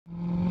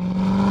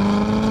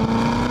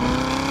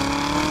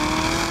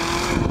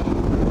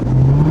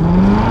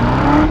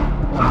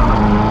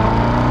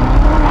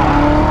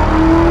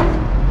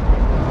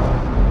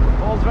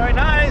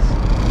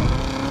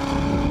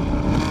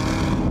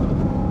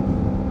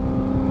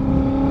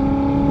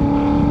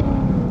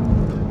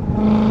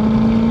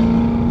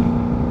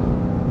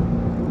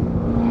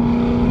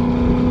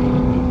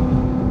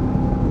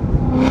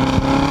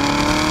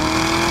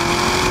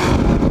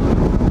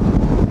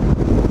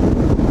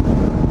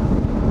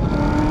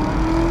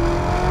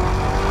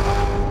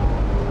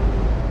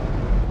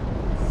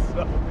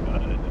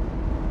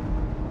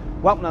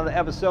Welcome to another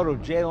episode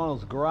of Jay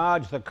Leno's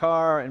Garage. The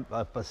car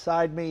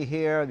beside me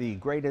here, the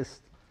greatest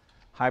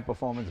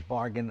high-performance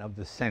bargain of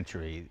the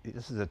century.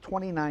 This is a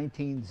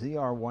 2019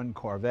 ZR1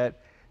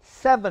 Corvette,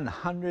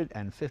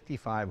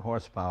 755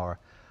 horsepower.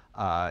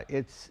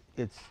 It's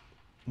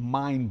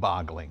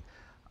mind-boggling.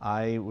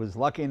 I was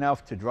lucky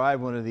enough to drive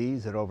one of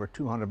these at over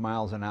 200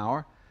 miles an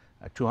hour,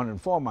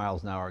 204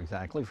 miles an hour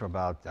exactly, for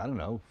about, I don't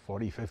know,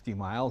 40, 50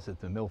 miles at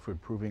the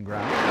Milford Proving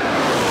Grounds.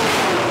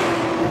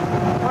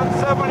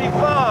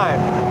 175,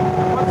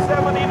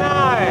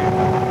 179,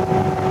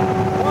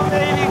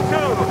 182,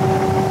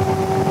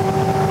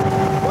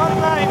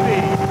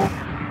 190.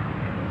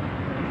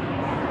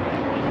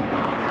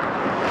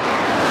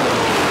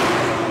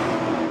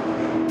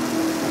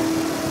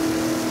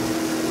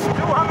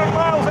 200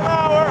 miles an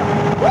hour.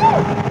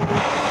 Woo!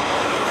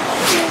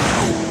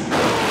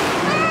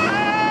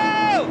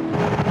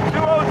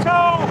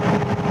 202.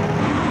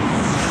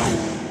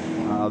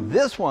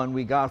 This one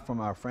we got from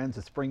our friends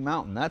at Spring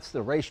Mountain. That's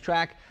the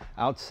racetrack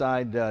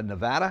outside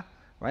Nevada,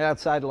 right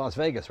outside Las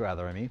Vegas,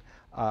 rather, I mean.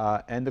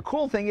 And the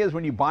cool thing is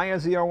when you buy a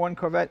ZR1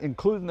 Corvette,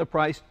 including the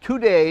price, 2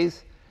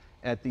 days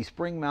at the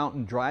Spring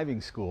Mountain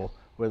driving school,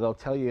 where they'll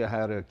tell you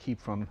how to keep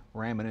from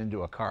ramming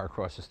into a car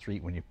across the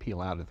street when you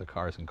peel out of the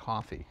Cars and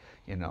Coffee.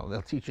 You know,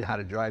 they'll teach you how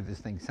to drive this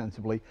thing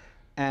sensibly.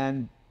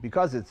 And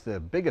because it's the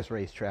biggest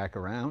racetrack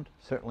around,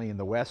 certainly in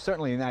the West,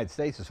 certainly in the United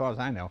States, as far as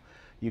I know,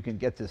 you can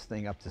get this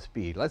thing up to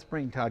speed. Let's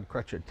bring Todd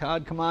Crutcher.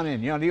 Todd, come on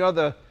in. You're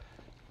the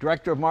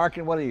director of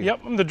marketing. What are you?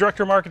 Yep, I'm the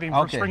director of marketing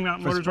for Spring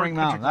Mountain Motors. Spring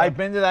Mountain. I've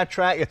been to that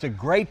track. It's a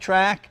great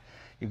track.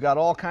 You've got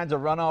all kinds of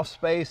runoff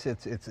space.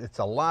 It's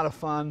a lot of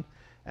fun,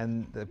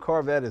 and the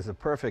Corvette is a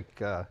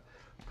perfect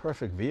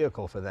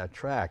vehicle for that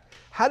track.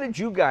 How did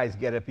you guys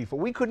get it before?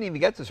 We couldn't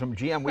even get this from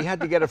GM. We had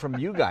to get it from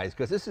you guys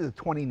because this is a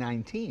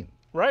 2019.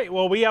 Right.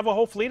 Well, we have a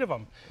whole fleet of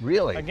them.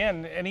 Really?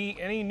 Again,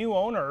 any new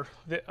owner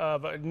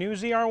of new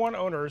ZR1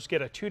 owners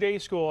get a 2-day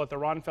school at the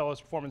Ron Fellows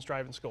Performance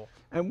Driving School.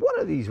 And what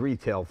are these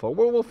retail for?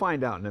 Well, we'll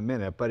find out in a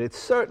minute. But it's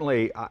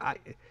certainly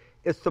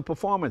it's the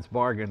performance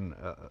bargain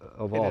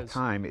of all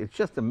time. It's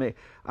just amazing.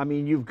 I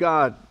mean, you've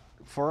got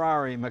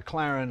Ferrari,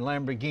 McLaren,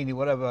 Lamborghini,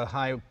 whatever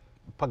high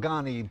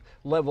Pagani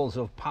levels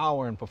of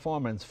power and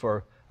performance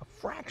for a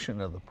fraction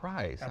of the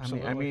price.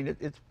 Absolutely. I mean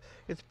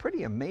it's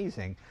pretty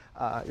amazing.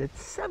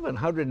 It's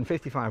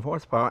 755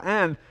 horsepower,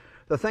 and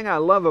the thing I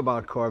love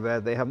about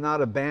Corvette, they have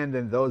not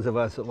abandoned those of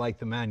us that like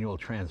the manual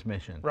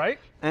transmission. Right.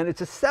 And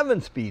it's a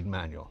 7-speed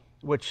manual,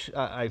 which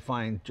I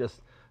find just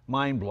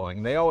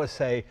mind-blowing. They always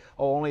say,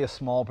 oh, only a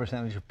small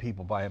percentage of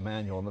people buy a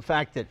manual. And the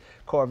fact that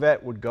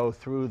Corvette would go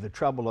through the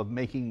trouble of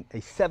making a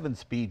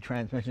 7-speed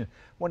transmission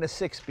when a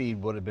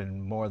 6-speed would have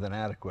been more than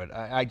adequate.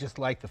 I just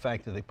like the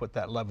fact that they put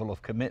that level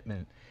of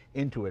commitment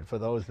into it for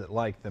those that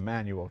like the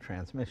manual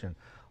transmission.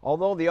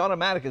 Although the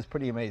automatic is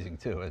pretty amazing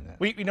too, isn't it?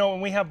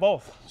 And we have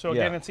both. So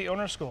again, it's the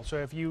owner's school. So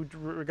if you,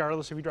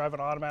 regardless if you drive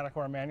an automatic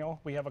or a manual,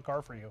 we have a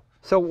car for you.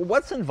 So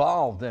what's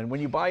involved then when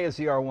you buy a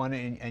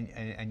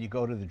ZR1 and you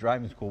go to the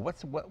driving school?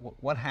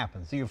 What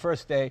happens? So your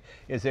first day,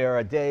 is there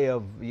a day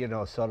of, you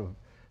know, sort of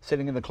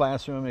sitting in the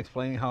classroom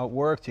explaining how it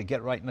works? You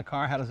get right in the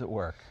car. How does it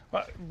work?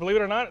 But believe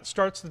it or not, it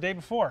starts the day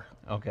before.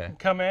 Okay. You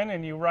come in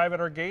and you arrive at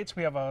our gates.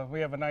 We have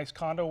a nice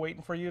condo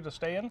waiting for you to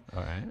stay in.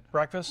 All right.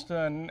 Breakfast,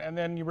 and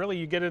then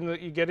you get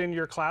in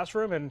your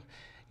classroom, and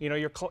you know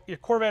your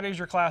Corvette is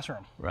your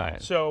classroom.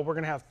 Right. So we're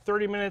going to have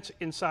 30 minutes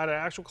inside an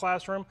actual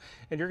classroom,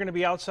 and you're going to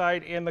be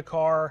outside in the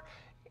car,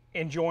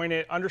 enjoying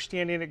it,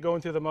 understanding it,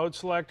 going through the mode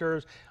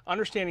selectors,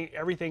 understanding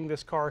everything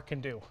this car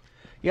can do.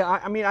 Yeah,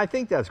 I mean, I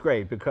think that's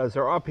great because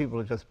there are people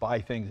who just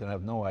buy things and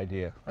have no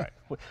idea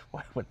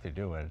what they're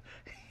doing.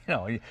 You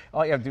know,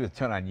 all you have to do is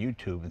turn on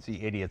YouTube and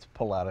see idiots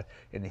pull out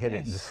and hit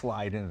it and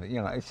slide in.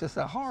 You know, it's just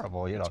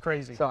horrible. You know, it's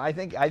crazy. So I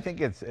think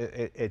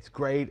it's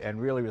great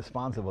and really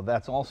responsible.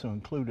 That's also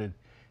included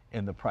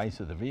in the price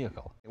of the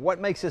vehicle. What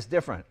makes this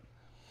different?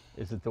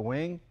 Is it the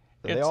wing?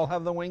 Do they all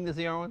have the wing, the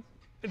ZR1s?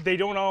 They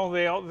don't all.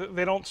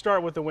 They don't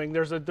start with the wing.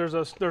 There's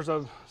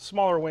a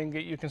smaller wing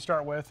that you can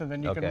start with, and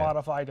then you can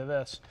modify to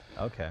this.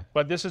 Okay.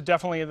 But this is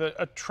definitely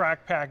a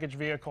track package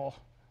vehicle,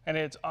 and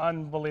it's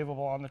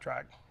unbelievable on the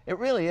track. It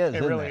really is.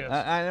 It really is.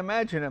 I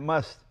imagine it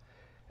must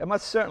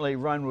certainly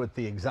run with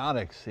the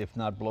exotics, if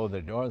not blow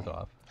their doors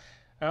off.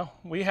 Well,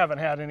 we haven't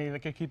had any that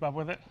could keep up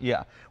with it.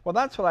 Yeah. Well,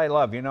 that's what I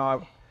love. You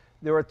know,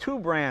 there are two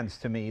brands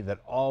to me that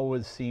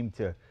always seem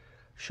to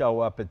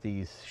show up at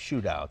these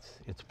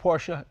shootouts. It's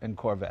Porsche and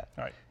Corvette.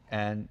 Right.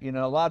 And you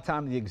know, a lot of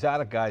times the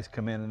exotic guys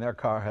come in and their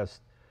car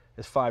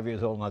is 5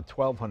 years old and had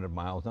 1,200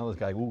 miles. Now this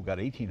guy, got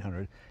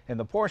 1,800. And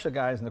the Porsche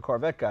guys and the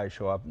Corvette guys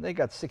show up and they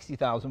got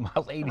 60,000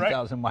 miles,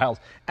 80,000 miles.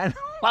 And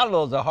a lot of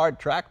those are hard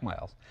track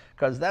miles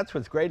because that's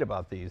what's great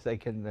about these. They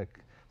can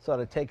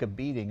sort of take a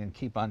beating and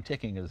keep on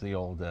ticking, as the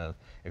old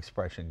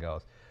expression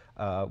goes.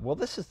 Well,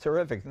 this is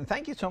terrific, and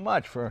thank you so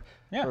much for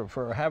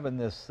having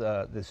this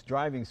this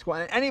driving school.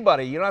 And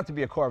anybody, you don't have to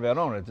be a Corvette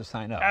owner to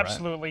sign up.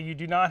 Absolutely, right? You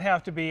do not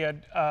have to be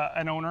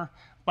an owner.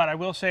 But I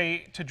will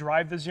say, to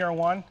drive the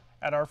ZR1,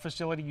 at our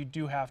facility, you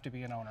do have to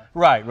be an owner.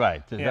 Right,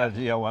 right. Yeah.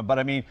 You know, but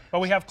I mean, but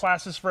we have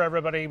classes for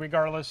everybody,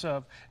 regardless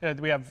of.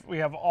 We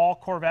have all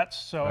Corvettes.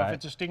 So right. if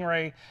it's a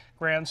Stingray,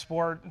 Grand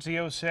Sport,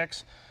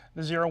 Z06,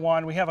 the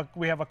ZR1,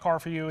 we have a car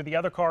for you. The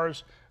other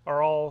cars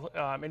are all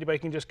anybody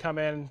can just come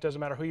in. Doesn't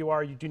matter who you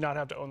are. You do not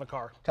have to own the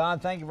car. Todd,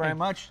 thank you very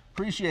much.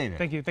 Appreciate it.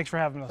 Thank you. Thanks for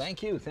having us.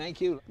 Thank you.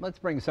 Thank you. Let's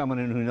bring someone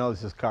in who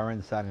knows this car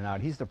inside and out.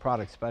 He's the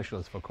product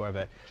specialist for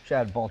Corvette,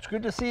 Shad Balcher.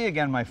 Good to see you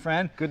again, my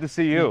friend. Good to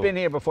see you. You've been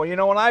here before. You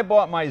know, when I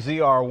bought my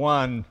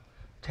ZR1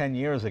 10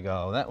 years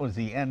ago, that was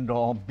the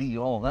end-all,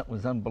 be-all. That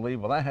was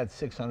unbelievable. That had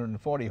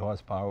 640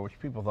 horsepower, which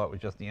people thought was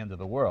just the end of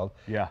the world.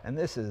 Yeah. And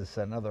this is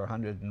another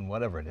 100 and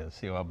whatever it is.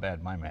 See how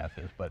bad my math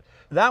is. But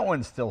that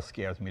one still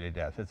scares me to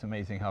death. It's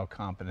amazing how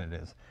competent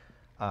it is.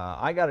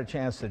 I got a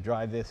chance to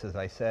drive this, as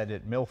I said,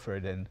 at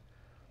Milford, and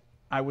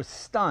I was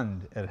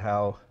stunned at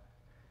how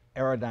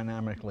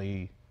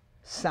aerodynamically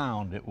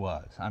sound it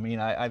was. I mean,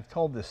 I've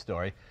told this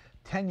story.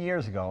 10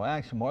 years ago,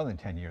 actually more than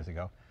 10 years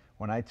ago,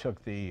 when I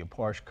took the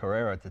Porsche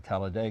Carrera to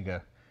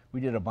Talladega,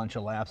 we did a bunch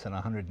of laps at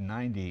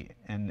 190,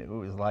 and it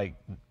was like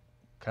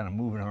kind of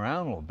moving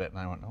around a little bit, and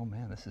I went, oh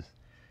man,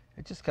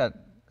 it just got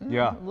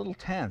a little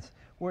tense.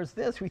 Whereas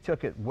this, we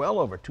took it well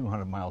over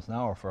 200 miles an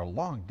hour for a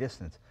long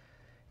distance,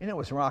 and it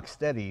was rock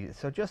steady.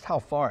 So just how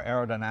far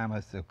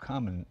aerodynamics have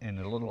come in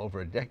a little over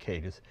a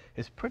decade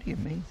is pretty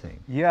amazing.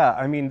 Yeah,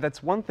 I mean,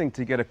 that's one thing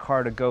to get a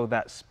car to go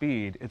that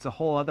speed. It's a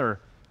whole other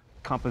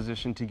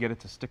composition to get it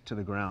to stick to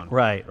the ground.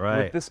 Right,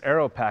 right. With this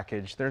aero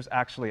package, there's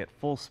actually at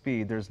full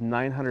speed, there's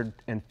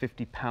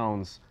 950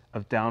 pounds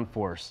of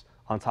downforce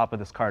on top of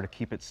this car to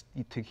keep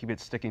it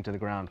sticking to the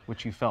ground,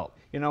 which you felt.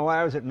 You know,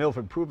 I was at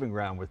Milford Proving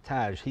Ground with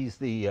Taj. He's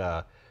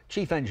the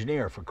chief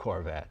engineer for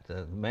Corvette,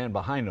 the man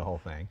behind the whole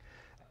thing.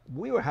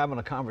 We were having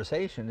a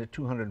conversation at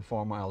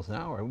 204 miles an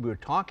hour, and we were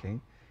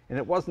talking, and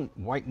it wasn't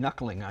white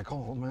knuckling like,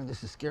 oh man,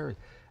 this is scary.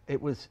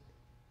 It was,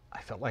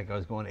 I felt like I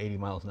was going 80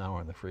 miles an hour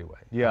on the freeway.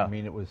 Yeah. I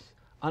mean, it was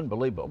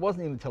unbelievable. It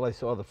wasn't even until I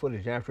saw the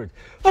footage afterwards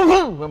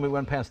when we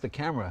went past the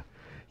camera.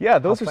 Yeah,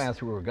 those how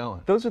fast we were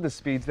going. Those are the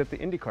speeds that the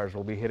Indy cars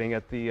will be hitting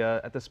at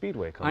the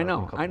speedway. I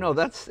know.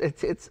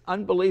 It's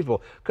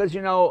unbelievable. Because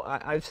you know,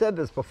 I've said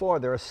this before.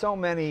 There are so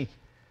many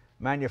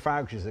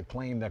manufacturers that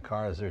claim their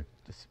cars are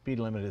the speed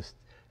limit is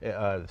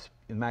the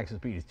maximum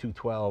speed is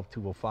 212,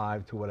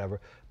 205, to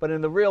whatever. But in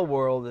the real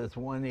world, it's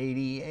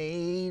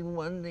 188,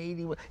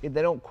 181.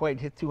 They don't quite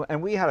hit 200. And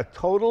we had a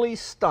totally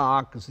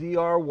stock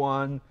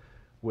ZR1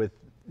 with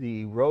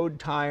the road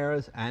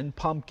tires and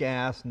pump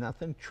gas,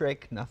 nothing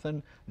trick,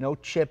 nothing, no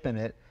chip in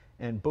it,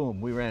 and boom,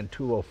 we ran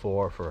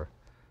 204 for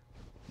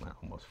well,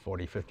 almost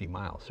 40, 50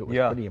 miles. So it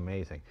was pretty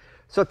amazing.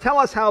 So tell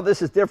us how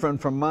this is different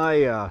from my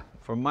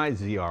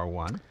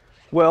ZR1.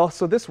 Well,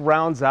 so this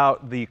rounds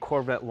out the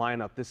Corvette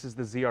lineup. This is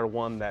the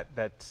ZR1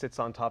 that sits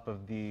on top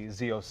of the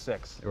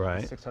Z06.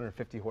 Right.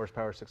 650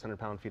 horsepower, 600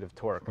 pound-feet of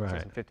torque, right.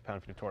 650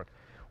 pound-feet of torque.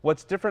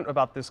 What's different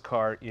about this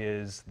car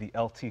is the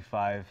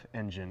LT5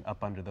 engine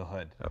up under the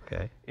hood.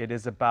 Okay. It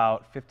is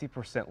about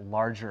 50%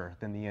 larger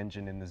than the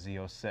engine in the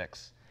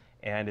Z06,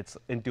 and it's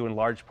due in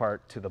large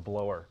part to the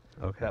blower.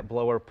 Okay. That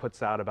blower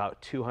puts out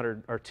about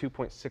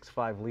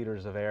 2.65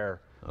 liters of air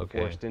okay.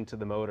 forced into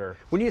the motor.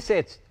 When you say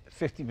it's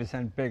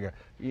 50% bigger,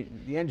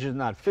 the engine's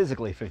not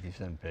physically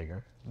 50%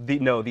 bigger.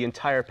 No, the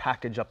entire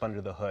package up under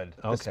the hood,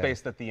 okay. the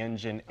space that the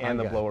engine and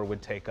the blower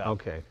would take up.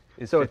 Okay.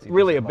 So it's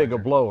really a bigger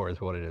blower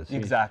is what it is. So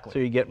exactly. So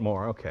you get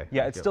more, okay.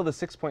 Yeah, it's still the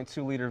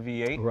 6.2 liter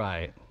V8.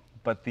 Right.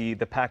 But the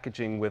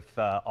packaging with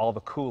all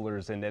the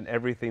coolers and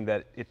everything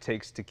that it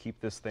takes to keep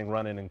this thing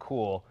running and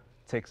cool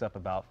takes up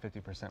about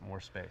 50% more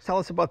space. Tell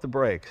us about the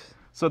brakes.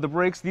 So the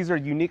brakes, these are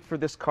unique for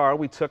this car.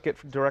 We took it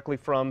directly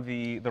from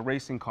the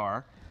racing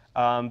car.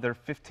 They're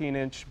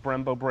 15-inch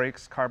Brembo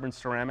brakes, carbon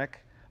ceramic,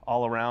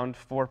 all around,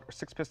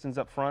 6 pistons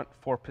up front,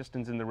 4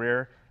 pistons in the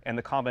rear, and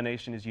the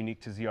combination is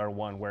unique to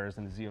ZR1, whereas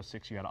in the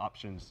Z06 you had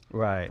options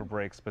for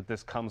brakes, but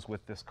this comes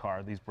with this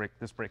car. This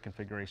brake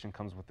configuration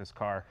comes with this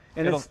car.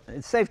 And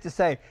it's safe to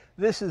say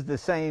this is the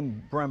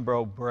same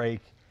Brembo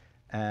brake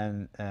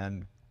and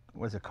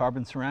was it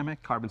carbon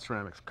ceramic? Carbon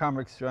ceramics.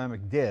 Carbon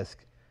ceramic disc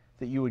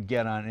that you would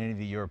get on any of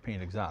the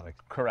European exotic.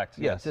 Correct.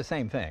 Yeah, it's the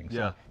same thing. So,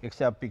 yeah.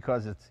 Except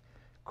because it's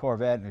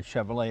Corvette and it's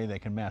Chevrolet, they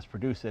can mass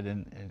produce it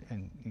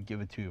and give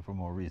it to you for a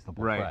more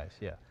reasonable price.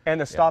 Yeah. And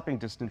the stopping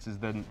distance is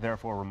then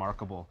therefore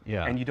remarkable.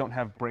 Yeah. And you don't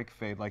have brake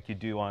fade like you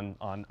do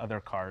on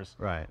other cars.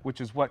 Right. Which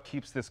is what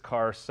keeps this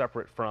car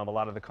separate from a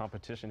lot of the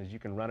competition, is you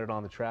can run it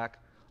on the track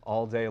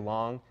all day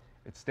long.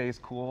 It stays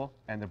cool,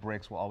 and the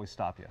brakes will always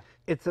stop you.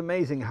 It's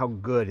amazing how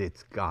good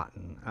it's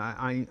gotten.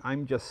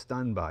 I'm just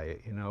stunned by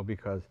it, you know,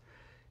 because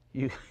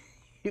you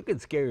can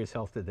scare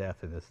yourself to death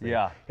in this thing.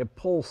 Yeah. It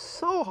pulls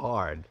so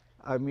hard.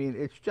 I mean,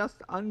 it's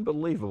just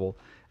unbelievable,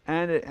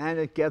 and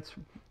it gets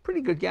pretty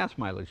good gas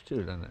mileage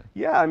too, doesn't it?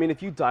 Yeah, I mean,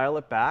 if you dial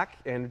it back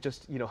and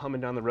just humming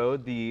down the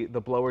road, the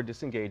blower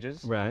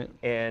disengages, right?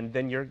 And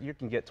then you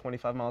can get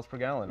 25 miles per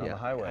gallon on the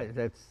highway.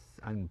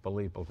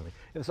 unbelievable to me.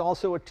 It's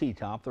also a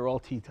T-top. They're all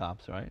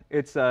T-tops, right?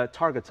 It's a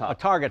Targa top. A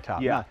Targa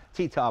top. Yeah.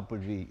 T-top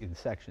would be in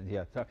sections,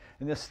 yeah.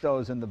 And this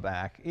stows in the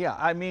back. Yeah,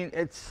 I mean,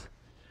 it's...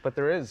 But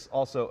there is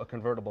also a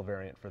convertible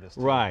variant for this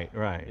too. Right.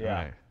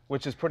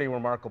 Which is pretty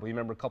remarkable. You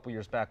remember a couple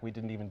years back, we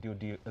didn't even do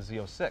a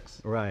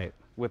Z06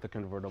 with a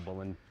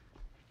convertible, and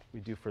we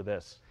do for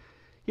this.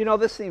 You know,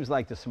 this seems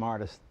like the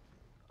smartest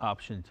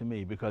option to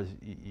me because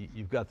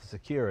you've got the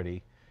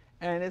security,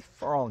 and it's,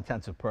 for all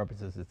intents and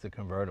purposes, it's a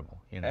convertible.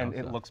 You know, and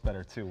it looks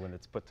better too when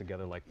it's put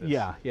together like this.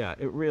 Yeah,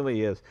 it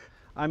really is.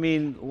 I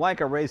mean, like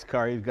a race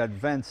car, you've got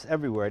vents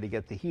everywhere to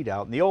get the heat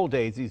out. In the old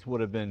days, these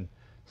would have been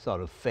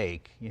sort of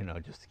fake, you know,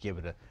 just to give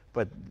it a,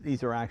 but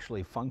these are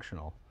actually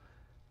functional.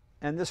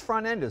 And this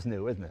front end is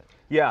new, isn't it?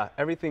 Yeah,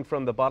 everything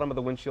from the bottom of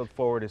the windshield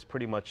forward is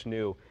pretty much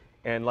new.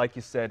 And like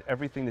you said,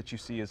 everything that you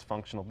see is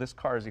functional. This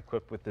car is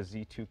equipped with the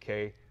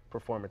Z2K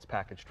performance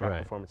package,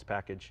 track performance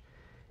package.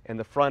 And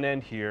the front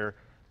end here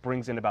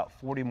brings in about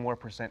 40% more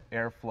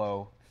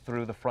airflow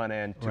through the front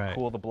end to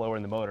cool the blower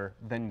and the motor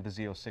than the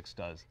Z06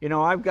 does. You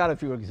know, I've got a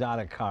few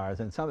exotic cars,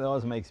 and some of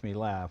those makes me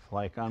laugh.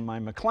 Like on my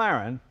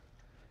McLaren,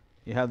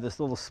 you have this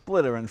little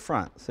splitter in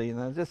front. So, you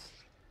know, just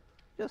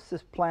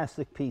this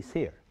plastic piece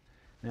here.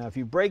 Now, if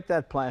you break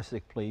that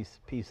plastic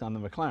piece on the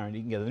McLaren,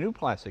 you can get a new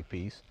plastic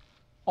piece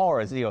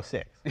or a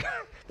Z06.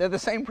 They're the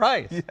same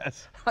price.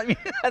 Yes. I mean,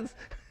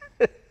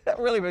 that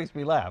really makes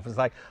me laugh. It's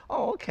like,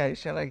 oh, okay,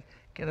 should I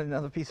get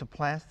another piece of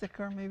plastic,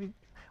 or maybe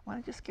why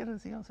don't I just get a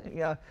Z06?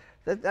 Yeah,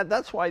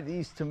 that's why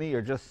these to me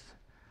are just,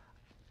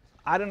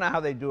 I don't know how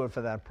they do it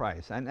for that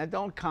price. And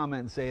don't comment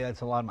and say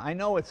that's a lot of money. I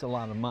know it's a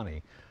lot of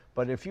money,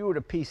 but if you were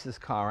to piece this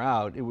car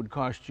out, it would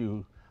cost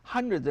you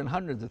hundreds and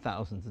hundreds of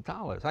thousands of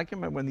dollars. I can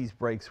remember when these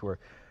brakes were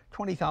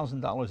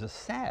 $20,000 a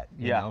set,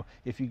 you know,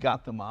 if you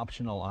got them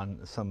optional on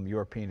some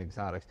European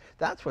exotics.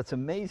 That's what's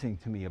amazing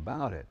to me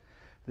about it.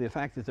 The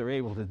fact that they're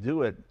able to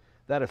do it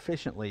that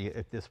efficiently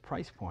at this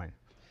price point.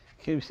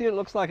 Can you see what it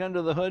looks like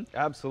under the hood?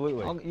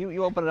 Absolutely.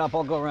 You open it up,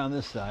 I'll go around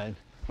this side.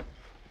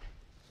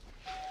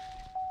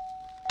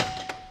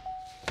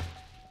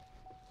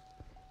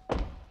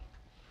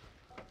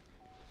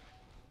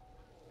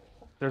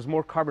 There's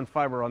more carbon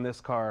fiber on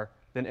this car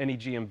than any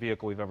GM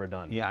vehicle we've ever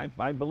done. Yeah,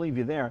 I believe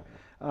you there.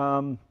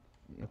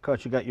 Of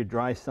course, you got your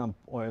dry sump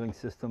oiling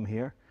system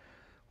here.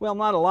 Well,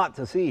 not a lot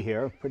to see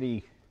here.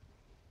 Everything.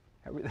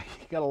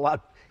 You got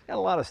a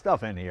lot of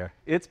stuff in here.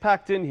 It's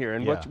packed in here,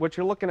 and what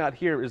you're looking at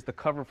here is the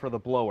cover for the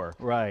blower.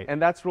 Right.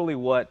 And that's really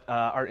what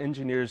our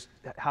engineers,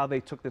 how they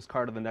took this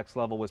car to the next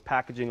level, was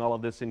packaging all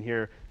of this in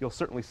here. You'll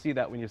certainly see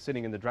that when you're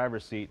sitting in the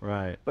driver's seat.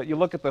 Right. But you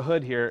look at the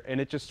hood here, and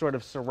it just sort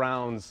of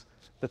surrounds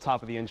the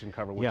top of the engine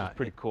cover, which is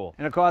pretty cool.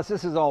 And of course,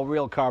 this is all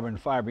real carbon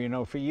fiber. You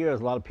know, for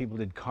years, a lot of people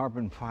did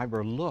carbon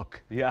fiber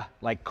look. Yeah.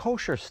 Like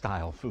kosher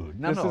style food.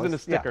 No, this isn't a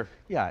sticker.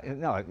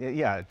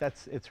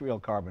 It's real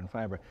carbon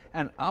fiber.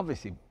 And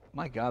obviously,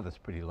 my God, that's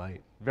pretty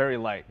light. Very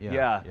light.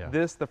 Yeah.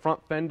 This, the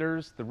front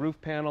fenders, the roof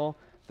panel,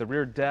 the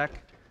rear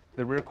deck,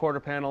 the rear quarter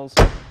panels,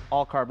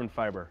 all carbon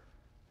fiber.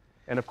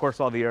 And of course,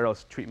 all the aero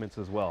treatments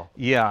as well.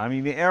 Yeah, I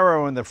mean, the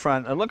aero in the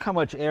front, and look how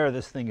much air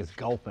this thing is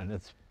gulping.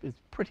 It's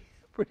pretty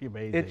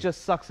amazing. It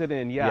just sucks it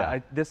in,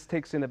 this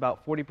takes in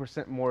about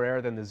 40% more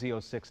air than the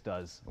Z06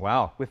 does.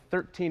 Wow. With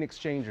 13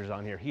 exchangers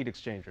on here, heat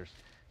exchangers.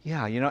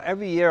 Yeah, you know,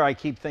 every year I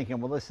keep thinking,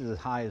 well, this is as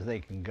high as they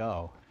can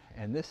go.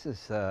 And this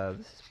is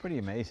pretty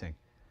amazing.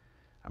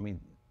 I mean,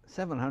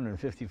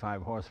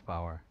 755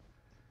 horsepower.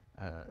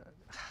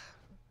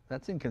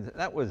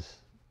 That was,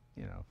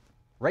 you know,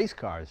 race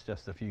cars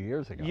just a few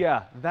years ago.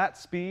 Yeah, that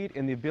speed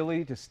and the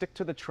ability to stick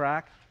to the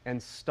track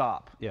and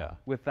stop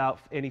without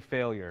any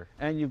failure.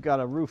 And you've got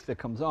a roof that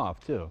comes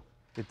off too.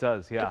 It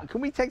does, yeah. Can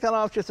we take that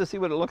off just to see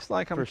what it looks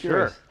like? I'm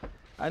curious. Sure.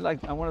 I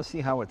want to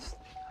see how it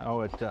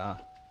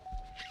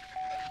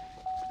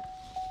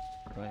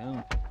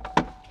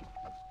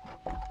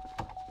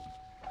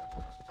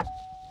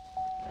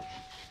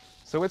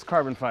So it's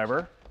carbon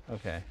fiber.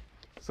 Okay.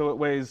 So it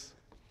weighs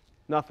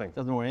nothing.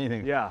 Doesn't weigh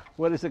anything. Yeah.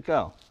 Where does it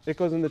go? It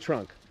goes in the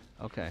trunk.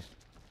 Okay.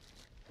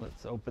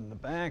 Let's open the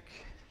back.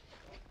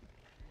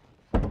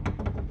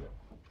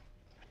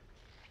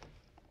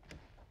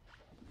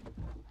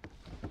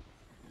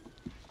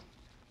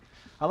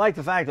 I like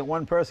the fact that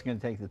one person can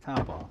take the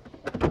top off.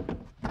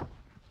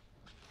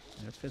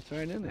 It fits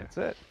right in there.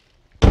 That's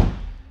it.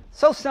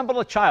 So simple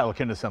a child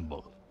can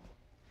assemble.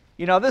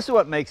 You know, this is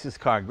what makes this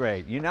car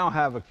great. You now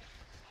have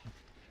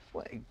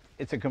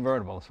it's a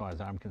convertible as far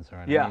as I'm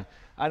concerned. Yeah. I mean,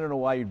 I don't know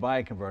why you'd buy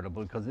a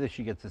convertible, because this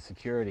you get the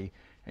security,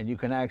 and you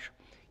can actually,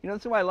 you know,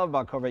 that's what I love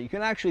about Corvette. You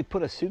can actually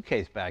put a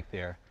suitcase back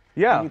there.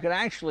 Yeah. And you can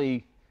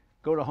actually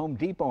go to Home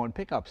Depot and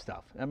pick up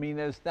stuff. I mean,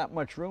 there's that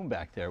much room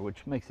back there,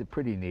 which makes it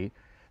pretty neat.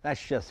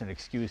 That's just an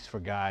excuse for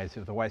guys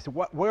if the wife said,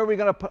 where are we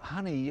going to put,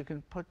 honey, you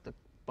can put a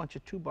bunch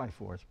of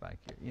 2x4s back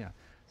here. Yeah.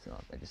 So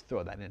I just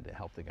throw that in to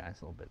help the guys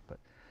a little bit.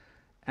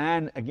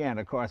 And again,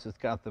 of course, it's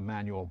got the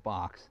manual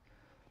box.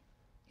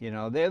 You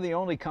know, they're the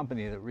only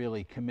company that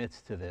really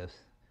commits to this.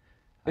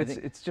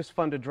 It's just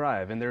fun to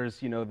drive, and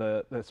there's, you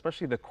know,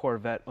 especially the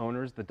Corvette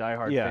owners, the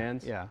diehard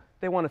fans. Yeah.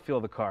 They want to feel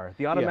the car.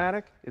 The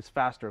automatic is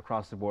faster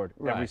across the board,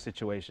 every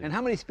situation. And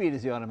how many speed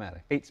is the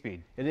automatic? 8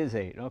 speed. It is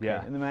 8. Okay.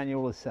 Yeah. And the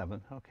manual is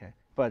 7. Okay.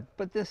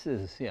 But this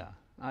is, yeah.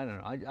 I don't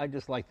know. I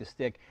just like the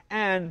stick,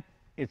 and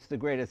it's the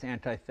greatest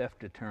anti-theft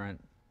deterrent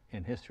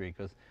in history,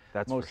 because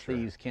most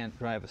thieves can't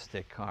drive a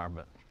stick car.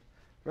 But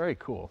very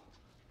cool.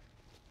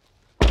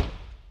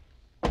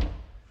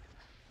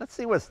 Let's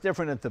see what's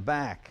different at the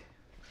back.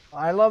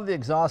 I love the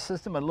exhaust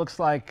system. It looks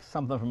like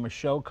something from a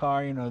show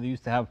car. You know, they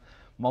used to have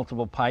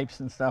multiple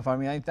pipes and stuff. I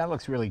mean, that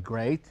looks really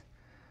great.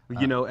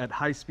 You know, at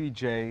high speed,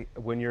 Jay,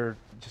 when you're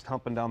just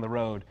humping down the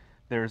road,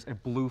 there's a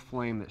blue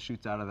flame that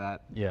shoots out of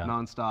that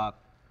nonstop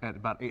at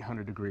about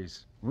 800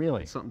 degrees.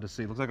 Really? It's something to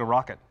see. It looks like a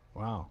rocket.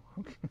 Wow.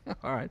 Okay.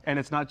 All right. And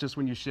it's not just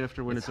when you shift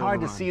or when it's hard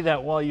overrun. to see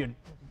that while you're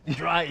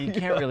driving. You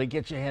can't really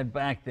get your head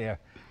back there.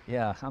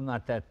 Yeah, I'm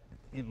not that,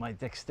 my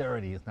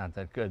dexterity is not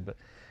that good.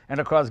 And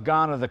of course,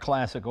 gone are the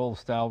classic old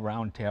style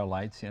round tail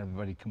lights. You know,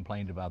 everybody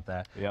complained about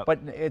that. Yep. But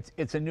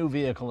it's a new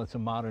vehicle. It's a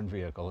modern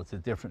vehicle. It's a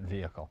different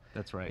vehicle.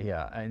 That's right.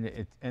 Yeah,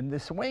 and the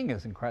swing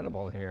is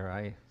incredible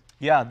here.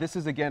 Yeah, this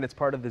is, again, it's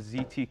part of the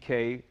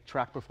ZTK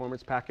track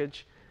performance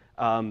package.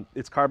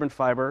 It's carbon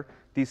fiber.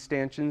 These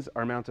stanchions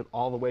are mounted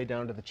all the way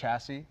down to the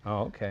chassis.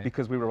 Oh, okay.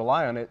 Because we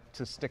rely on it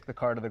to stick the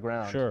car to the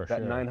ground. Sure,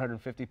 that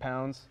 950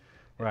 pounds.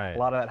 Right. A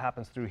lot of that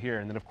happens through here.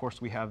 And then, of course,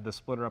 we have the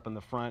splitter up in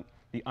the front.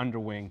 The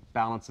underwing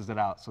balances it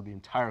out, so the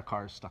entire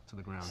car is stuck to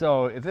the ground.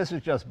 So if this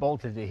was just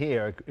bolted to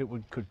here, it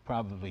could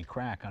probably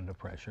crack under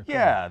pressure.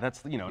 Yeah,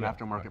 that's, you know, an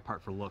aftermarket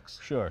part for looks.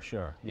 Sure,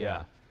 sure.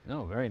 Yeah.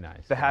 No, very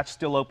nice. The hatch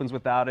still opens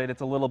without it. It's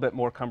a little bit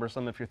more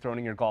cumbersome if you're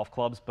throwing your golf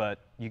clubs, but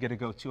you get to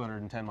go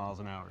 210 miles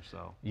an hour,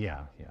 so.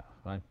 Yeah,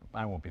 yeah.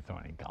 I won't be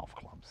throwing any golf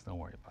clubs. Don't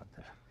worry about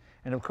that.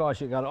 And of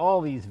course, you got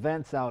all these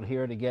vents out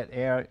here to get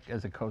air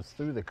as it goes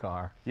through the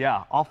car.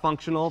 Yeah, all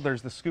functional.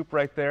 There's the scoop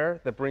right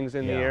there that brings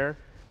in the air,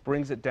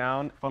 brings it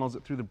down, funnels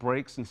it through the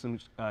brakes and some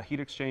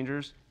heat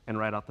exchangers, and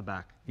right out the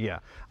back. Yeah.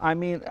 I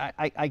mean,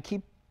 I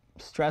keep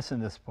stressing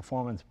this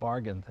performance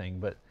bargain thing,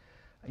 but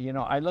you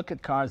know, I look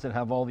at cars that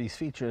have all these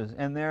features,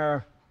 and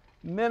they're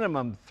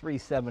minimum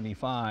 $375,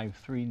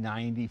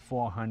 $390,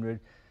 $400,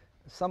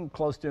 some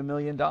close to $1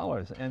 million,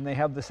 and they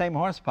have the same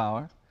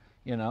horsepower,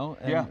 you know,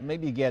 and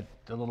maybe you get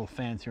a little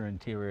fancier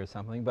interior or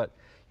something. But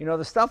you know,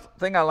 the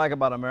thing I like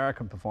about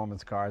American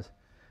performance cars,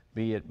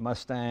 be it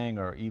Mustang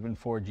or even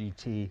Ford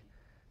GT,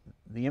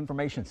 the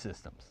information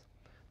systems,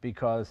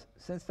 because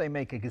since they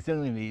make a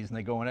gazillion of these and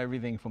they go in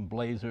everything from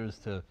Blazers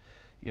to,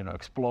 you know,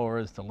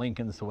 Explorers to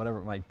Lincolns to whatever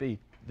it might be,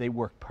 they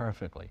work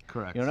perfectly.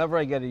 Correct. You know, whenever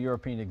I get a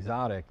European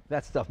exotic,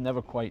 that stuff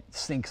never quite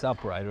syncs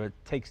up right, or it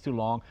takes too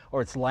long,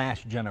 or it's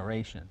last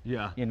generation.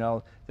 Yeah. You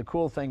know, the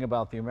cool thing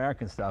about the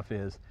American stuff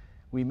is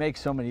we make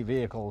so many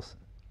vehicles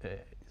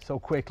so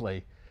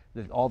quickly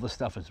that all the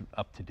stuff is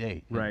up to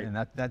date. Right.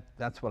 And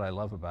that's what I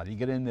love about it. You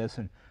get in this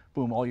and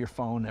boom, all your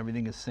phone,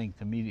 everything is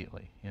synced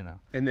immediately, you know.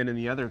 And then in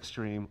the other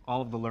extreme,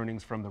 all of the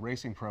learnings from the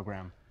racing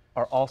program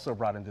are also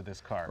brought into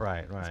this car.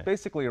 Right, right. It's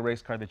basically a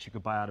race car that you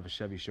could buy out of a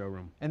Chevy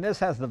showroom. And this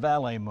has the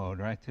valet mode,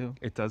 right, too?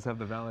 It does have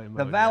the valet mode.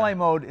 The valet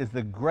mode is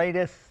the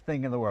greatest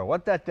thing in the world.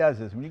 What that does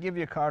is when you give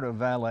your car to a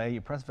valet,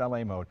 you press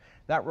valet mode,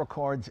 that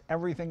records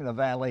everything the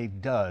valet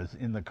does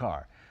in the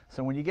car.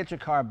 So when you get your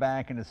car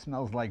back and it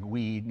smells like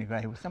weed, and you go,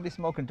 hey, was somebody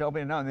smoking dope?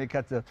 No, and they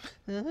cut the,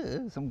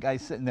 some guy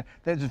sitting there.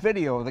 There's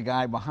video of the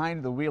guy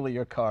behind the wheel of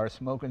your car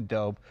smoking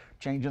dope,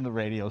 changing the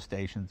radio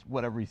stations,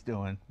 whatever he's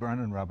doing,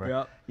 burning rubber.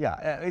 Yep.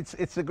 Yeah,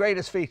 it's the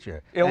greatest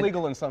feature.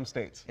 Illegal in some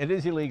states. It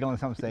is illegal in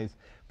some states,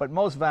 but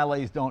most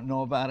valets don't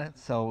know about it.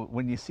 So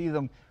when you see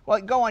them, well,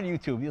 go on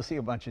YouTube, you'll see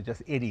a bunch of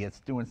just idiots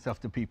doing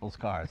stuff to people's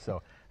cars.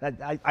 So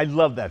I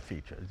love that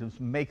feature. It just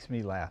makes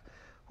me laugh.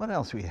 What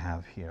else we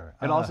have here?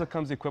 It also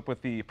comes equipped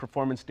with the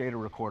performance data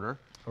recorder.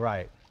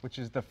 Right. Which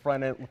is the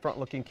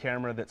front-looking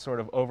camera that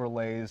sort of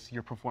overlays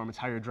your performance,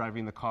 how you're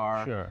driving the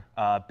car,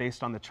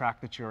 based on the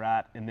track that you're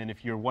at. And then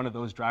if you're one of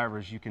those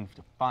drivers, you can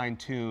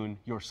fine-tune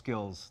your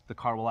skills. The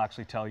car will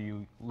actually tell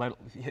you,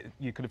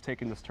 you could have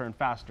taken this turn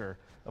faster,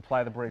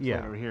 apply the brakes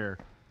later here.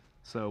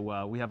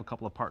 So we have a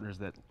couple of partners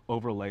that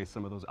overlay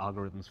some of those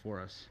algorithms for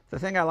us. The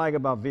thing I like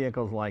about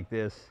vehicles like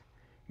this,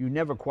 you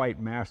never quite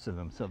master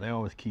them, so they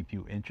always keep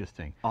you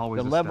interesting.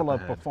 Always the level of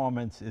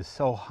performance is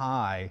so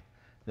high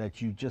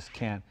that you just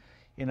can't,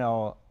 you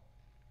know,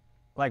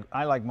 like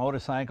I like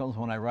motorcycles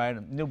when I ride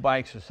them. New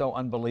bikes are so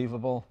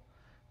unbelievable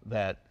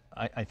that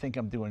I think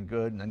I'm doing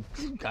good, and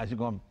then guys are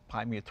going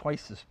by me at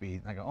twice the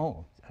speed, and I go,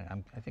 oh,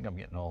 I think I'm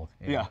getting old.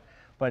 You know?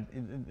 But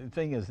the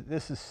thing is,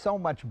 this is so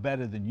much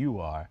better than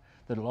you are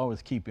that it'll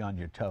always keep you on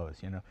your toes,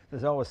 you know.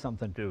 There's always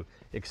something to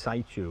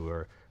excite you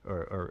or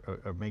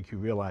make you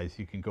realize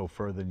you can go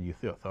further than you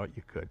thought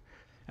you could.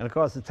 And of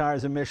course the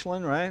tires are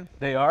Michelin, right?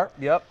 They are,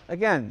 yep.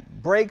 Again,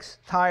 brakes,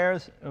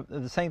 tires,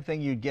 the same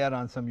thing you'd get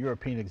on some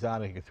European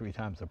exotic at 3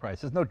 times the price.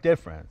 There's no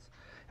difference.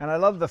 And I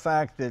love the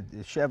fact that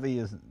Chevy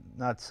is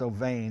not so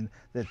vain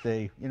that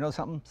they, you know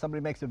something,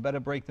 somebody makes a better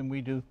brake than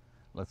we do,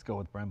 let's go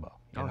with Brembo.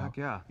 Oh, heck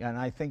yeah. And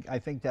I think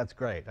that's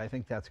great. I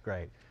think that's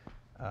great.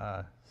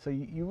 So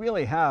you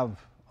really have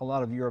a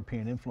lot of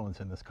European influence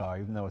in this car,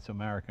 even though it's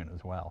American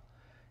as well.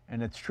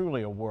 And it's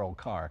truly a world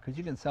car, because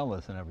you can sell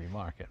this in every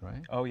market,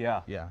 right? Oh,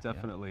 yeah. Yeah.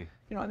 Definitely. Yeah.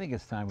 You know, I think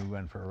it's time we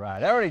went for a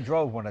ride. I already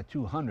drove one at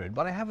 200,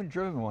 but I haven't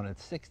driven one at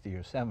 60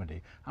 or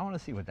 70. I want to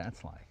see what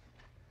that's like.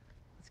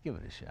 Let's give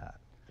it a shot.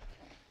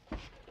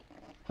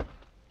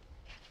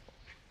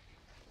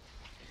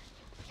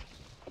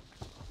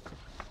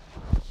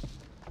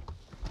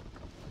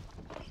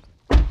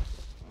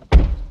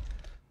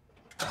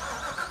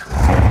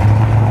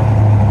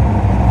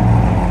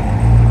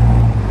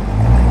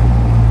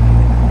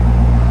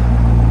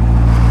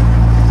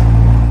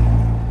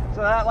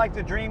 Like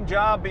the dream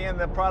job being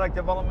the product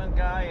development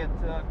guy at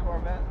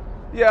Corvette?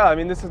 Yeah, I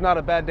mean, this is not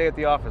a bad day at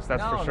the office,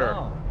 that's for sure.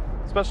 No.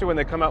 Especially when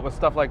they come out with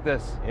stuff like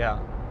this. Yeah.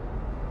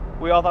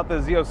 We all thought the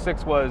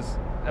Z06 was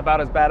about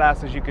as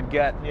badass as you could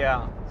get.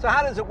 Yeah. So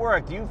how does it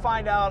work? Do you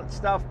find out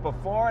stuff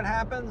before it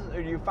happens,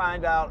 or do you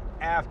find out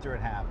after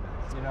it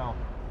happens? You know,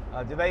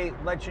 do they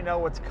let you know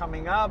what's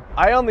coming up?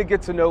 I only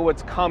get to know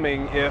what's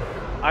coming if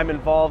I'm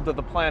involved with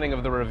the planning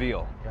of the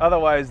reveal. Yeah.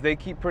 Otherwise, they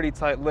keep pretty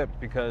tight-lipped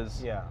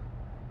because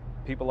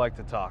people like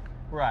to talk.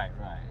 Right,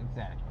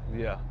 exactly.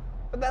 Yeah.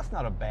 But that's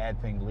not a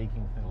bad thing,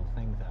 leaking little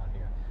things out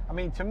here. I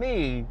mean, to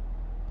me,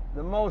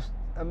 the most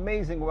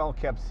amazing,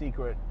 well-kept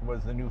secret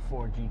was the new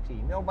Ford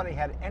GT. Nobody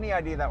had any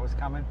idea that was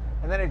coming,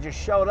 and then it just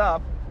showed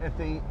up at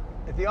the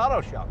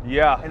auto show.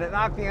 Yeah. And it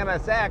knocked the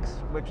NSX,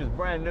 which is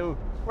brand new,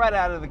 right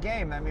out of the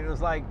game. I mean, it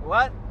was like,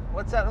 what?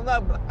 What's that?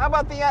 How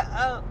about the?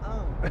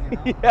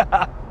 You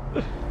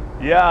know?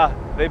 Yeah,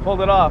 they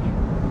pulled it off.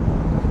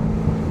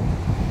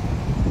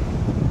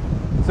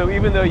 So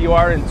even though you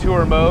are in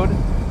tour mode,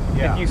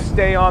 if you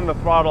stay on the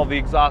throttle, the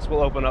exhaust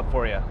will open up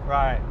for you.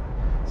 Right.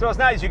 So it's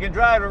nice. You can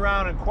drive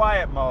around in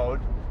quiet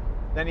mode.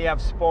 Then you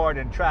have sport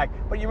and track.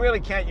 But you really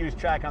can't use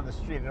track on the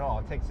street at all.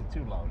 It takes it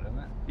too low, doesn't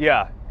it?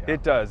 Yeah,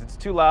 it does. It's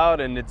too loud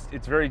and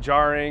it's very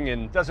jarring.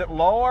 And does it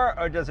lower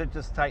or does it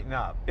just tighten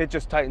up? It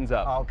just tightens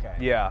up. Oh, okay.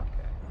 Yeah. Okay.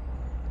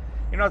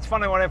 You know, it's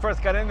funny, when I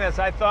first got in this,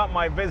 I thought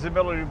my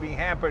visibility would be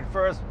hampered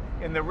first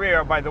in the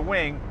rear by the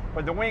wing,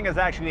 but the wing is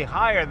actually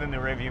higher than the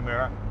rearview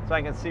mirror, so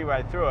I can see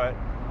right through it.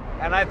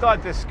 And I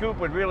thought this scoop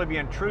would really be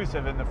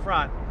intrusive in the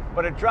front,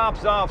 but it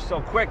drops off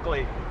so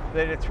quickly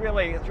that it's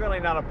really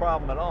not a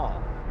problem at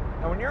all.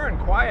 And when you're in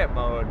quiet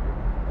mode,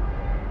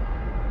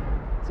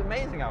 it's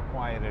amazing how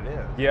quiet it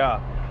is.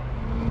 Yeah.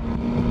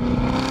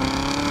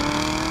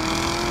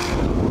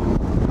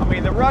 I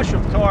mean, the rush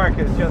of torque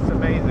is just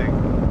amazing.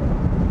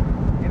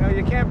 You know,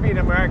 you can't beat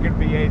American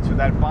V8s with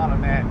that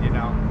bottom end, you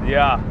know?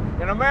 Yeah.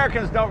 And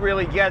Americans don't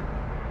really get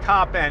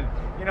top end.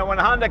 You know, when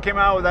Honda came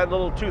out with that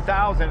little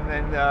 2000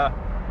 and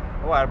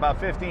about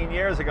 15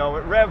 years ago,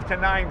 it revved to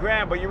 9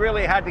 grand, but you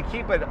really had to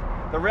keep the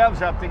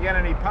revs up to get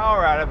any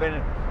power out of it.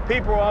 And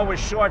people were always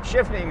short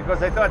shifting because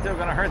they thought they were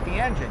going to hurt the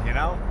engine, you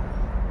know?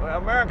 But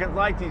Americans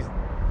like these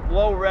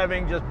low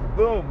revving, just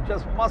boom,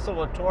 just muscle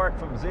the torque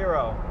from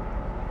zero.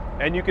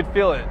 And you could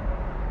feel it.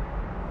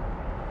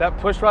 That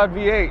pushrod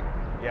V8.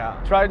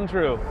 Yeah. Tried and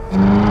true.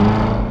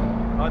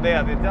 Oh,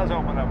 yeah, it does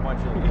open up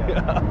once you get it.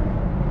 Yeah.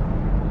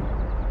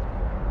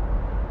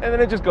 And then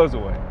it just goes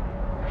away.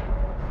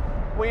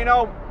 Well, you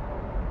know,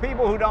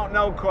 people who don't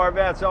know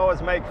Corvettes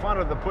always make fun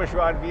of the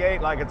pushrod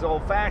V8 like it's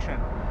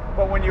old-fashioned.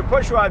 But when your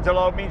pushrods are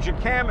low, it means your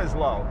cam is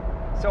low.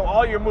 So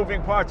all your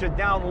moving parts are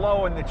down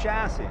low in the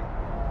chassis.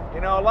 You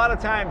know, a lot of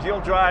times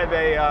you'll drive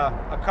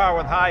a car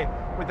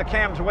with the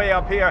cams way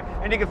up here,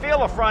 and you can feel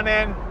the front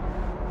end,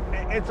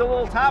 it's a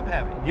little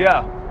top-heavy.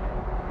 Yeah.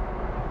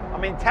 I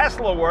mean,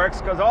 Tesla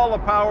works because all the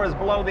power is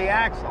below the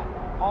axle.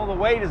 All the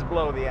weight is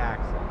below the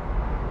axle.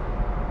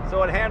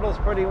 So it handles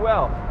pretty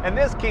well. And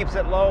this keeps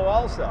it low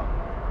also.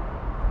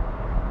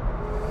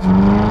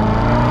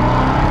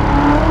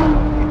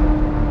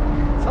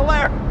 It's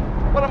hilarious.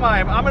 What am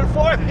I? I'm in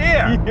 4th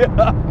gear.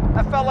 Yeah.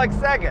 I felt like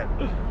 2nd.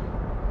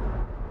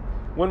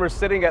 When we're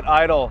sitting at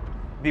idle,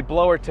 the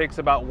blower takes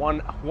about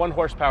one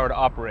horsepower to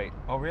operate.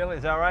 Oh, really?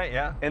 Is that right?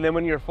 Yeah. And then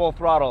when you're full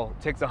throttle,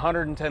 it takes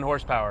 110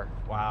 horsepower.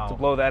 Wow. To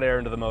blow that air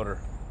into the motor.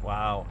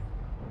 Wow.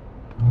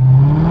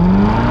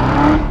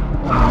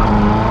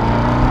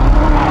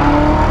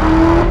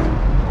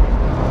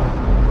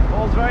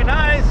 Pulls very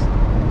nice.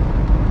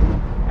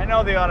 I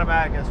know the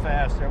automatic is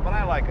faster, but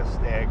I like a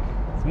stick.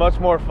 It's much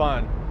more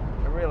fun.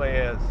 It really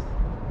is.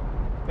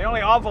 The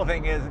only awful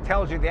thing is it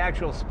tells you the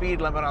actual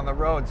speed limit on the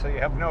road, so you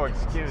have no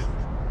excuse.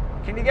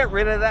 Can you get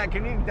rid of that?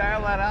 Can you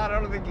dial that out? I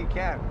don't think you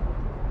can.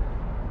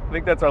 I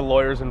think that's our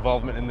lawyer's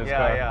involvement in this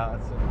car. Yeah.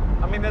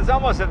 I mean, there's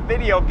almost a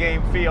video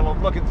game feel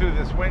of looking through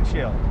this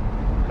windshield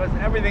because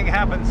everything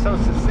happens so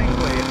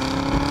succinctly.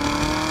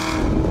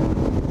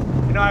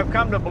 You know, I've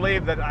come to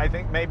believe that I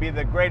think maybe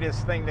the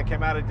greatest thing that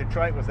came out of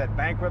Detroit was that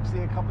bankruptcy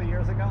a couple of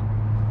years ago,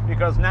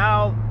 because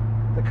now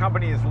the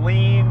company is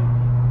lean.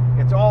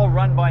 It's all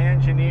run by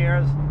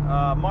engineers.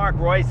 Mark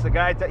Royce, the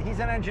guy, he's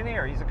an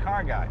engineer. He's a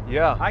car guy.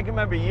 Yeah. I can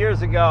remember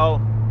years ago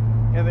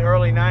in the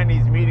early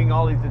 90s meeting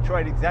all these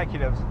Detroit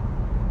executives,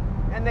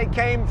 And they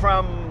came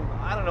from,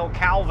 I don't know,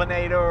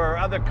 Calvinator or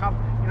other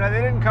companies. You know,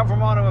 they didn't come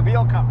from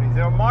automobile companies.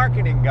 They were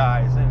marketing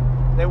guys,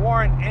 and they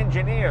weren't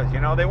engineers. You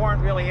know, they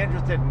weren't really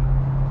interested in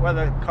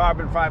whether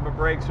carbon fiber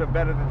brakes are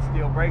better than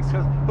steel brakes,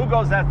 because who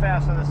goes that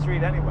fast on the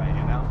street anyway,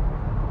 you know?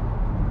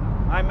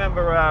 I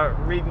remember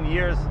reading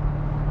years,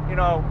 you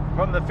know,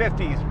 from the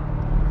 50s,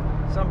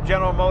 some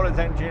General Motors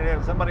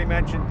engineer, somebody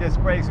mentioned disc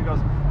brakes. He goes,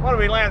 what, are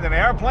we landing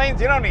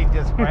airplanes? You don't need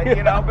disc brakes,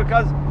 you know,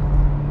 because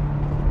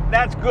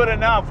that's good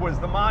enough was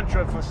the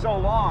mantra for so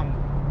long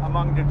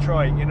among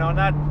Detroit, you know,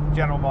 not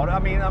General Motors, I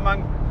mean,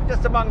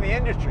 just among the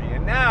industry.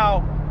 And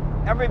now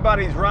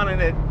everybody's running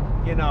it,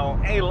 you know,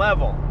 A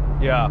level.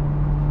 Yeah.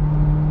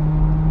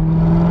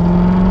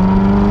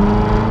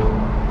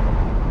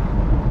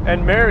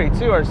 And Mary,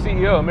 too, our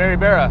CEO, Mary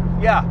Barra.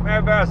 Yeah,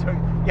 Mary Barra's,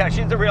 yeah,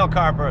 she's a real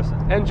car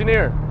person.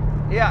 Engineer.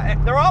 Yeah,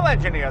 they're all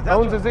engineers. That's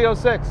Owns a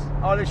Z06.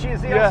 Oh, does she a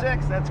Z06? Yeah.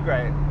 That's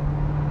great.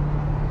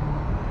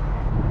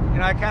 You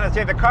know, I kind of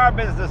say the car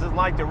business is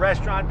like the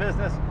restaurant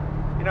business.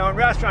 You know, in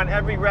restaurant,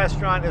 every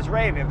restaurant is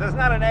rated. If there's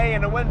not an A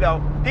in the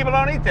window, people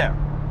don't eat there.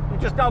 You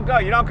just don't go.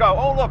 You don't go,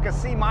 oh, look, a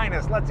C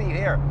minus, let's eat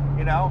here,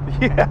 you know?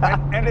 Yeah.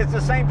 And it's the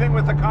same thing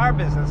with the car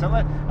business.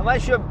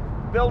 Unless you're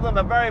building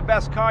the very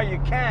best car you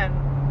can,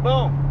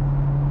 boom,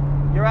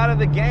 you're out of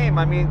the game.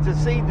 I mean, to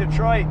see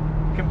Detroit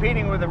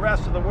competing with the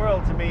rest of the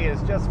world, to me, is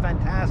just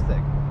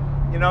fantastic.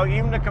 You know,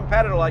 even a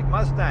competitor like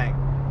Mustang,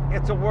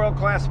 it's a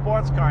world-class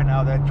sports car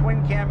now. The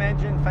twin-cam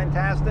engine,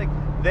 fantastic.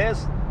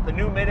 The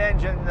new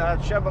mid-engine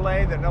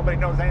Chevrolet that nobody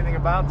knows anything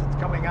about, that's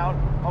coming out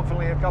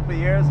hopefully in a couple of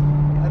years.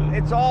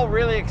 It's all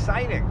really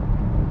exciting.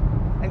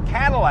 And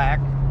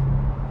Cadillac,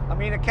 I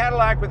mean, a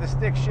Cadillac with a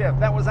stick shift,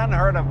 that was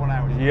unheard of when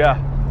I was young. Yeah.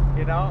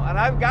 You know, and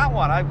I've got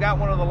one. I've got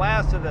one of the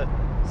last of the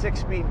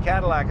 6-speed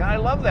Cadillac, and I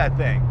love that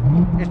thing.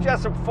 It's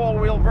just a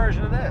four-wheel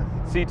version of this.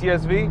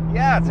 CTSV?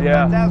 Yeah, it's a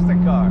fantastic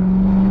car.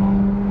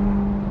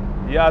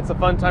 Yeah, it's a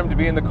fun time to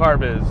be in the car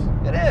biz.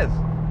 It is.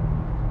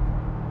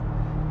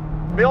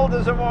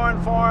 Builders are more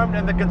informed,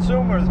 and the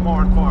consumer is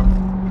more informed.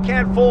 You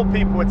can't fool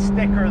people with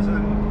stickers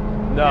and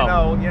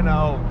you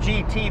know,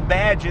 GT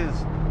badges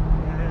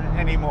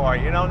anymore.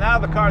 You know, now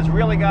the car's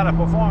really got to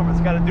perform.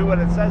 It's got to do what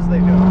it says they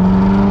do.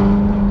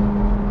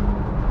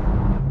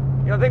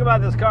 You know, think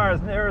about this car.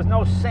 There is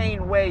no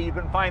sane way you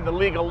can find the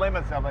legal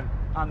limits of it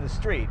on the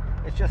street.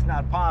 It's just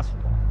not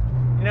possible.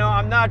 You know,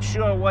 I'm not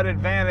sure what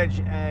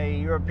advantage a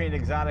European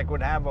exotic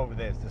would have over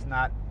this. It's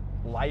not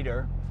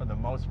lighter for the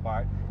most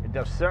part. It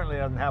certainly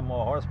doesn't have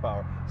more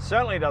horsepower.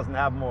 Certainly doesn't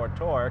have more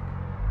torque.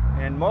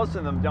 And most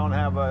of them don't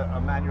have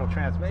a manual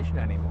transmission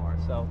anymore.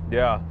 So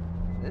yeah,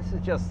 this is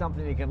just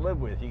something you can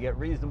live with. You get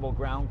reasonable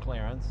ground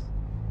clearance.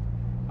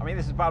 I mean,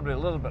 this is probably a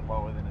little bit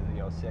lower than a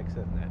Z06,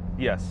 isn't it?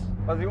 Yes.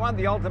 But if you want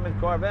the ultimate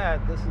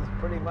Corvette, this is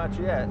pretty much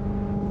it. I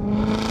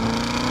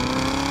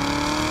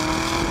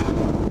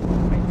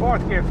mean,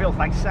 fourth gear feels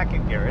like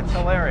second gear. It's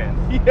hilarious.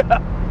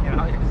 Yeah. You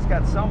know, you just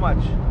got so much.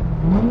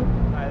 All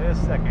right, there's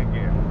second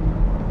gear.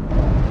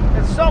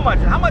 It's so much.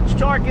 How much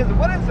torque is it?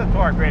 What is the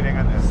torque rating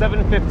on this?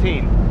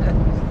 715.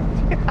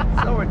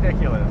 So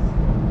ridiculous.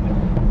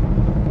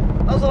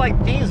 Those are like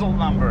diesel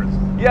numbers.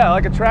 Yeah,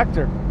 like a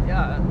tractor.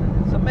 Yeah,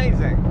 it's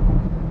amazing.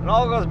 It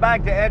all goes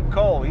back to Ed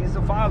Cole. He's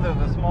the father of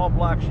the small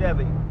block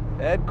Chevy.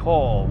 Ed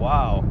Cole,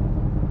 wow.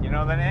 You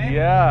know the name?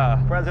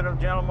 Yeah. President of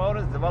General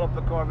Motors, developed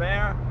the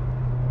Corvair.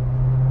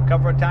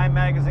 Cover of Time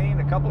magazine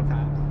a couple of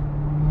times.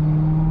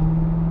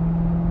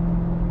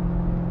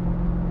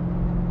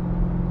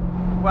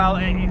 Well,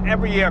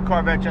 every year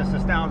Corvette just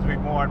astounds me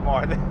more and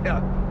more.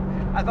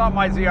 I thought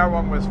my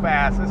ZR1 was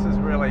fast. This is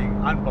really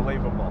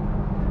unbelievable.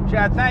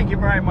 Shad, thank you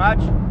very much.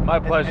 My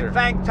pleasure. And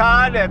thank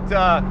Todd at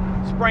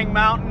Spring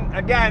Mountain.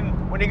 Again,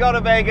 when you go to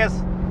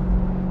Vegas,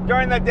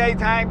 during the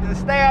daytime,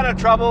 just stay out of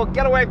trouble,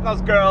 get away from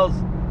those girls,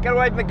 get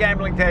away from the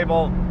gambling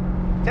table,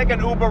 take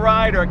an Uber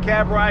ride or a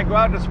cab ride, go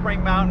out to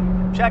Spring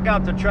Mountain, check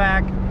out the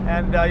track,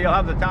 and you'll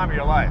have the time of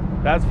your life.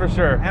 That's for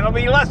sure. And it'll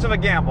be less of a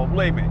gamble,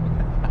 believe me.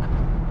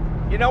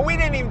 You know, we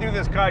didn't even do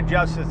this car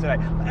justice today.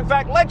 In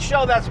fact, let's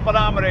show that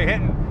speedometer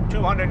hitting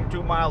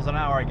 202 miles an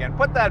hour again.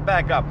 Put that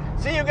back up.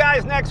 See you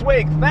guys next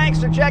week. Thanks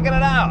for checking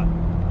it out.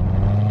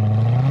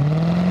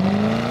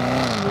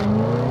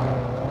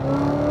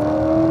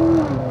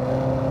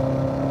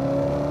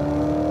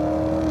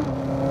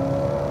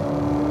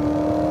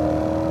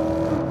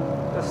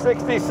 The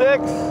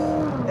 66,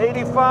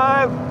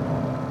 85.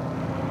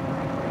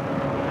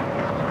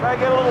 Try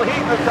to get a little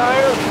heat in the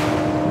tires.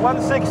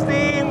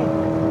 116.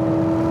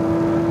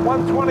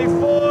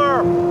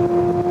 124,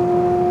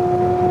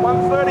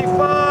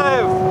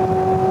 135,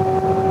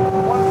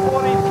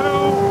 142.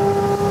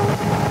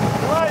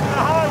 Right in the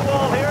high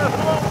wall here, it's a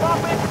little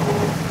bumpy.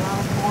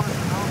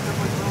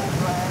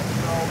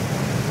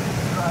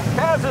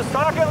 Kaz is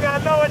talking, we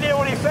got no idea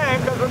what he's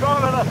saying because we're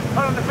going at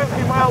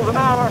 150 miles an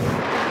hour.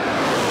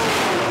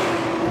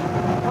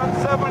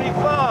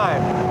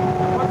 175,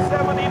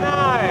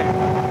 179,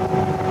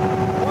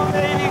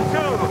 182,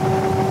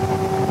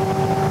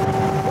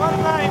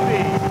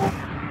 190.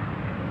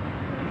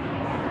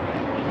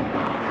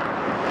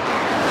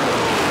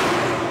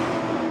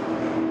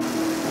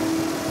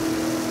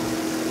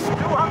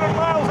 200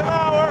 miles an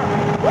hour.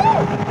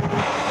 Woo!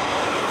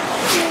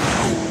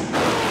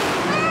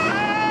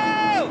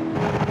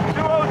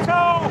 202.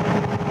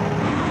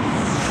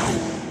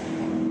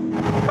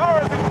 Car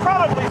is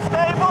incredibly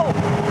stable.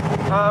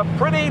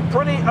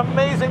 Pretty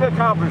amazing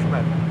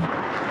accomplishment.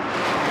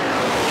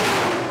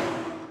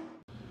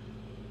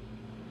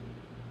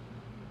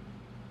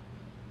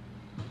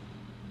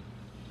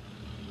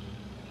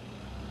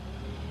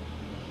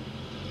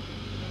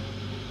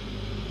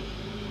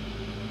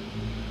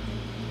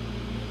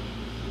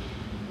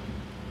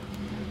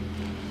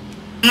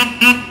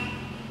 Mm-hmm.